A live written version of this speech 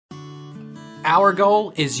Our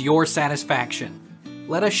goal is your satisfaction.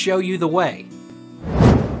 Let us show you the way.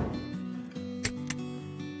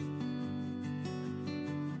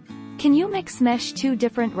 Can you mesh two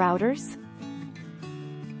different routers?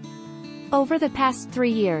 Over the past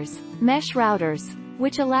 3 years, mesh routers,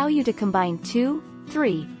 which allow you to combine 2,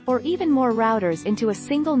 3, or even more routers into a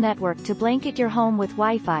single network to blanket your home with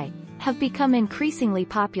Wi-Fi, have become increasingly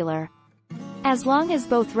popular. As long as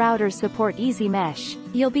both routers support Easy Mesh,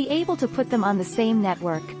 you'll be able to put them on the same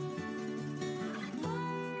network.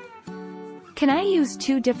 Can I use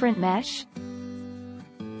 2 different mesh?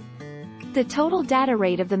 The total data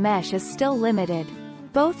rate of the mesh is still limited.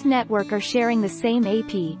 Both networks are sharing the same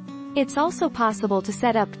AP. It's also possible to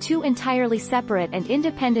set up 2 entirely separate and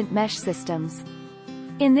independent mesh systems.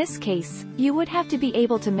 In this case, you would have to be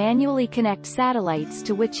able to manually connect satellites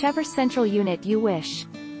to whichever central unit you wish.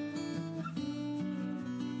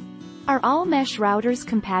 Are all mesh routers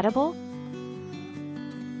compatible?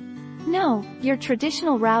 No, your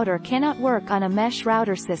traditional router cannot work on a mesh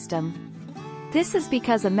router system. This is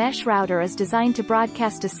because a mesh router is designed to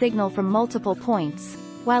broadcast a signal from multiple points,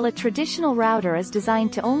 while a traditional router is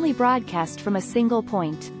designed to only broadcast from a single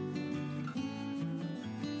point.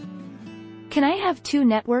 Can I have 2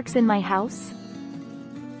 networks in my house?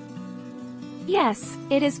 Yes,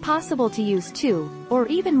 it is possible to use 2, or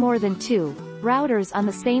even more than 2, routers on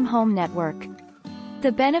the same home network.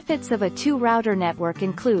 The benefits of a 2-router network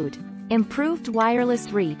include improved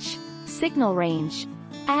wireless reach, signal range.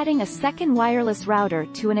 Adding a second wireless router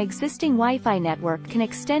to an existing Wi-Fi network can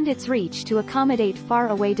extend its reach to accommodate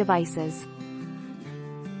far-away devices.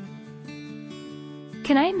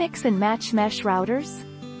 Can I mix and match mesh routers?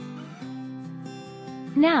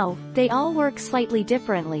 Now, they all work slightly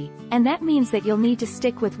differently, and that means that you'll need to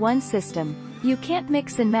stick with one system. You can't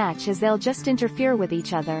mix and match as they'll just interfere with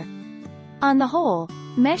each other. On the whole,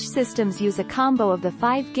 mesh systems use a combo of the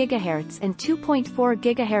 5 GHz and 2.4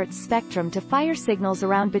 GHz spectrum to fire signals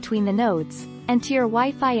around between the nodes, and to your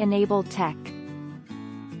Wi-Fi enabled tech.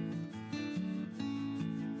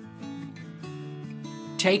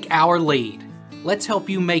 Take our lead. Let's help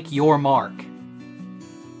you make your mark.